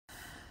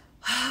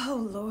Oh,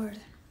 Lord.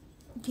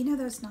 You know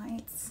those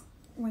nights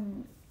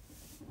when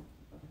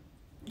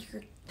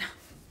your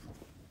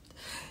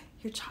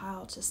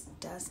child just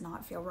does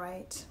not feel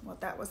right? Well,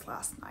 that was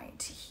last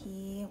night.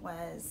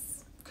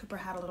 Cooper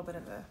had a little bit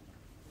of a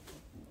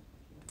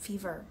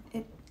fever.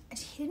 He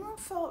didn't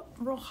feel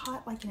real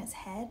hot like in his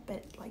head,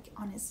 but like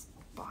on his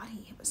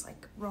body, it was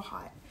like real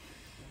hot.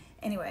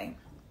 Anyway,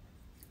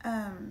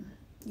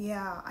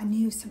 yeah, I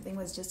knew something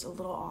was just a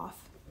little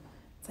off.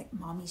 It's like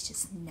mommies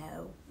just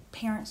know.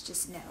 Parents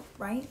just know,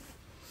 right?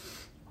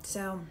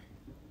 So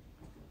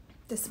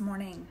this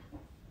morning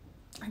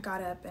I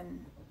got up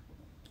and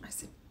I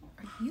said,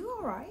 "Are you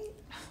all right?"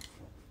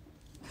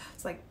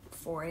 It's like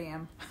 4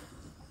 a.m.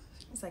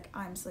 It's like,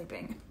 "I'm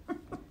sleeping." I'm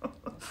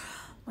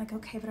like,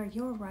 "Okay, but are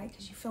you all right?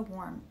 Because you feel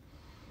warm."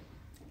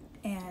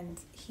 And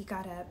he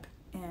got up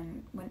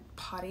and went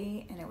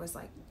potty, and it was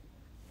like,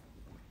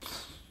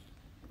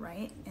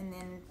 right? And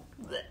then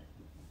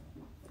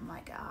I'm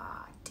like,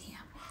 ah,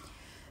 damn.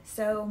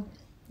 So,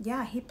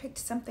 yeah, he picked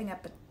something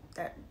up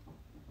at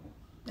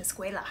the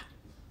escuela.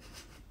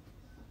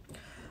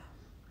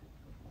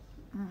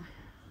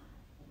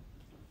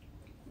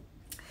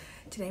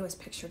 Today was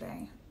picture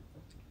day.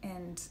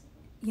 And,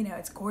 you know,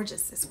 it's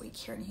gorgeous this week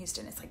here in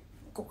Houston. It's like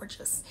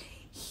gorgeous.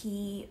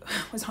 He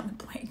was on the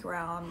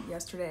playground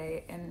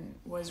yesterday and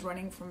was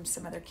running from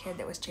some other kid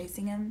that was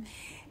chasing him.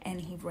 And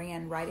he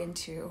ran right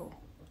into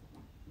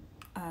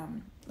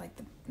like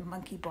the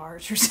monkey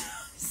bars or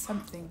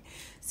something.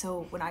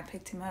 So when I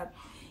picked him up,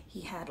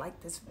 he had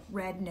like this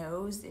red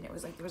nose, and it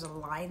was like there was a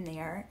line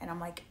there, and I'm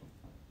like,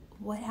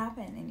 "What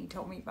happened?" And he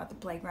told me about the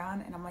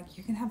playground, and I'm like,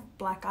 "You can have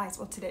black eyes."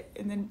 Well,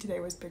 today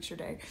was picture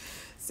day.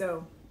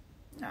 So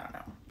I don't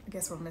know, I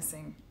guess we're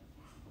missing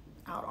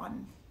out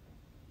on,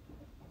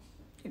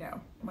 you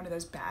know, one of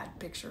those bad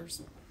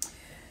pictures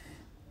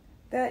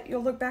that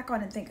you'll look back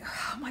on and think,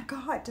 "Oh my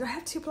God, did I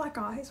have 2 black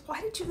eyes? Why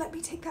did you let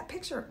me take that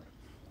picture?"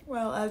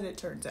 Well, as it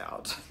turns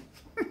out.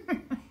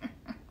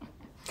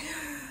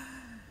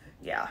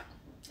 Yeah.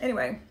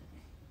 Anyway,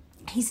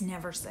 he's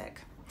never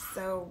sick.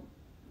 So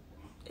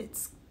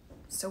it's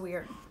so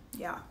weird.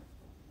 Yeah.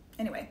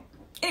 Anyway,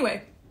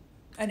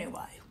 I knew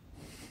why.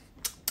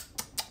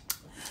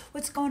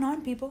 What's going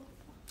on, people?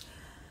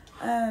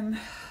 Yeah.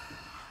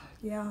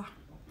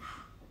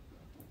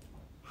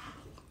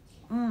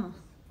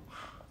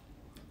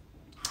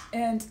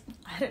 And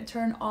I had to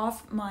turn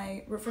off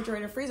my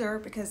refrigerator freezer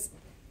because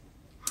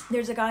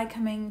there's a guy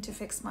coming to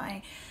fix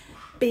my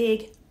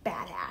big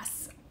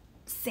badass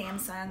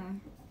Samsung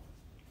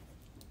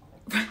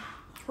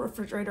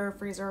refrigerator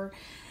freezer.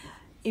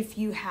 If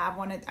you have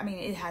one of, I mean,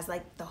 it has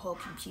like the whole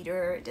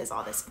computer, it does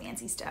all this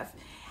fancy stuff.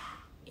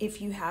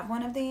 If you have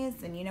one of these,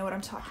 then you know what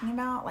I'm talking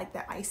about. Like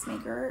the ice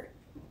maker,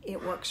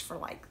 it works for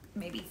like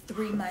maybe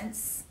 3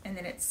 months, and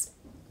then it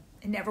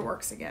never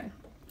works again.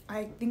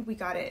 I think I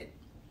got it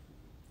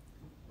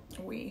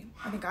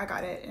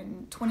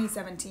in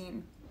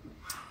 2017.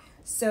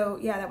 So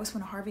yeah, that was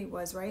when Harvey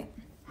was, right?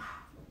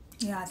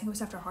 Yeah, I think it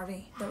was after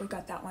Harvey that we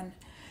got that one.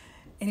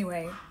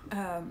 Anyway,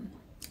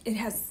 it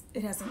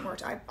hasn't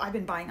worked. I've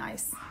been buying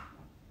ice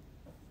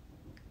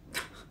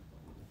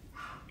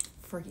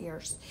for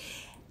years.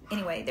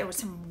 Anyway, there was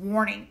some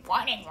warning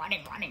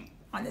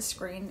on the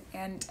screen,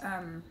 and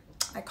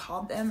I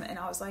called them and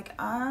I was like,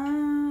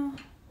 and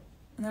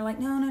they're like,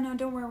 no,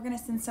 don't worry, we're gonna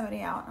send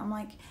somebody out. And I'm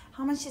like,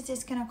 how much is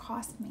this gonna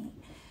cost me?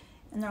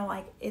 And they're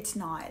like, it's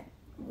not.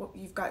 Well,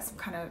 you've got some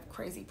kind of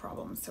crazy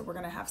problems, so we're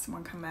gonna have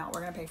someone come out. We're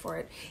gonna pay for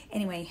it.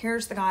 Anyway,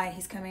 here's the guy.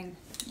 He's coming.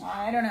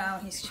 I don't know.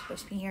 He's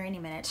supposed to be here any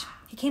minute.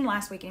 He came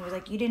last week and he was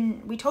like,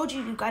 we told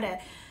you gotta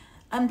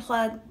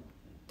unplug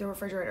the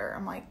refrigerator.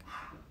 I'm like,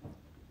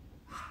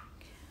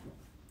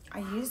 I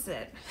used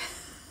it.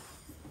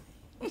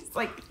 He's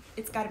like,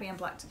 it's gotta be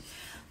unplugged.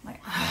 I'm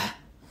like, ah.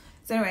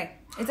 So anyway,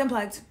 it's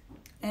unplugged,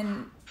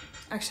 and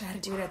actually I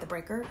had to do it at the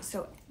breaker,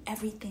 so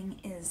everything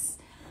is,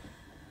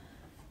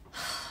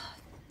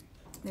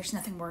 there's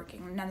nothing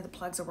working. None of the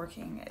plugs are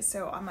working.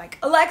 So I'm like,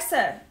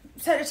 Alexa,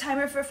 set a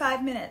timer for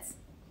 5 minutes.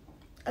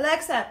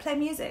 Alexa, play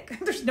music.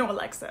 There's no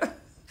Alexa.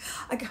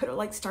 I go to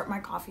like start my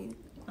coffee.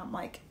 I'm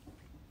like,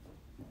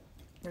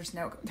 there's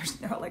no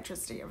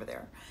electricity over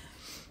there.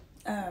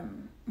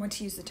 Went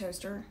to use the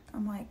toaster.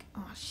 I'm like,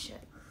 oh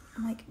shit.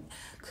 I'm like,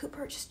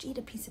 Cooper, just eat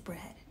a piece of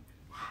bread.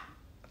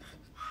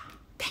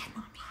 Bad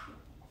mommy.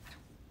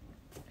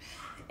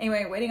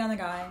 Anyway, waiting on the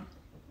guy.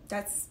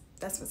 That's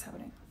what's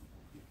happening.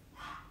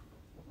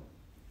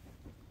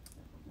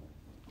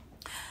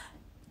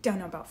 Don't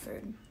know about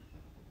food.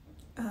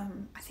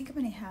 I think I'm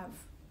gonna have,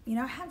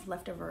 I have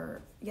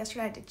leftover.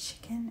 Yesterday I did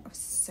chicken. It was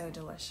so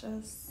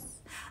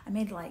delicious. I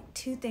made like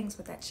 2 things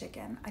with that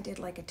chicken. I did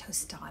like a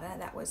tostada.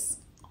 That was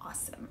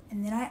awesome.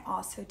 And then I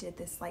also did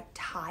this like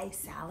Thai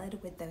salad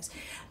with those.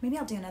 Maybe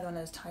I'll do another one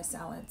of those Thai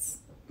salads.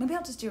 Maybe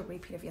I'll just do a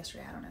repeat of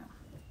yesterday. I don't know.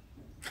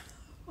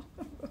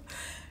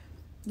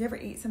 You ever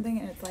eat something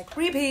and it's like,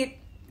 repeat?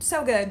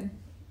 So good.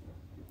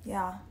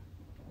 Yeah.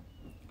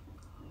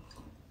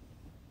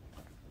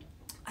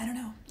 I don't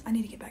know. I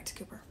need to get back to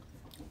Cooper.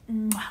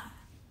 Mwah.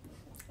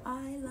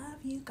 I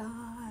love you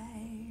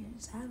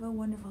guys. Have a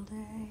wonderful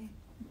day.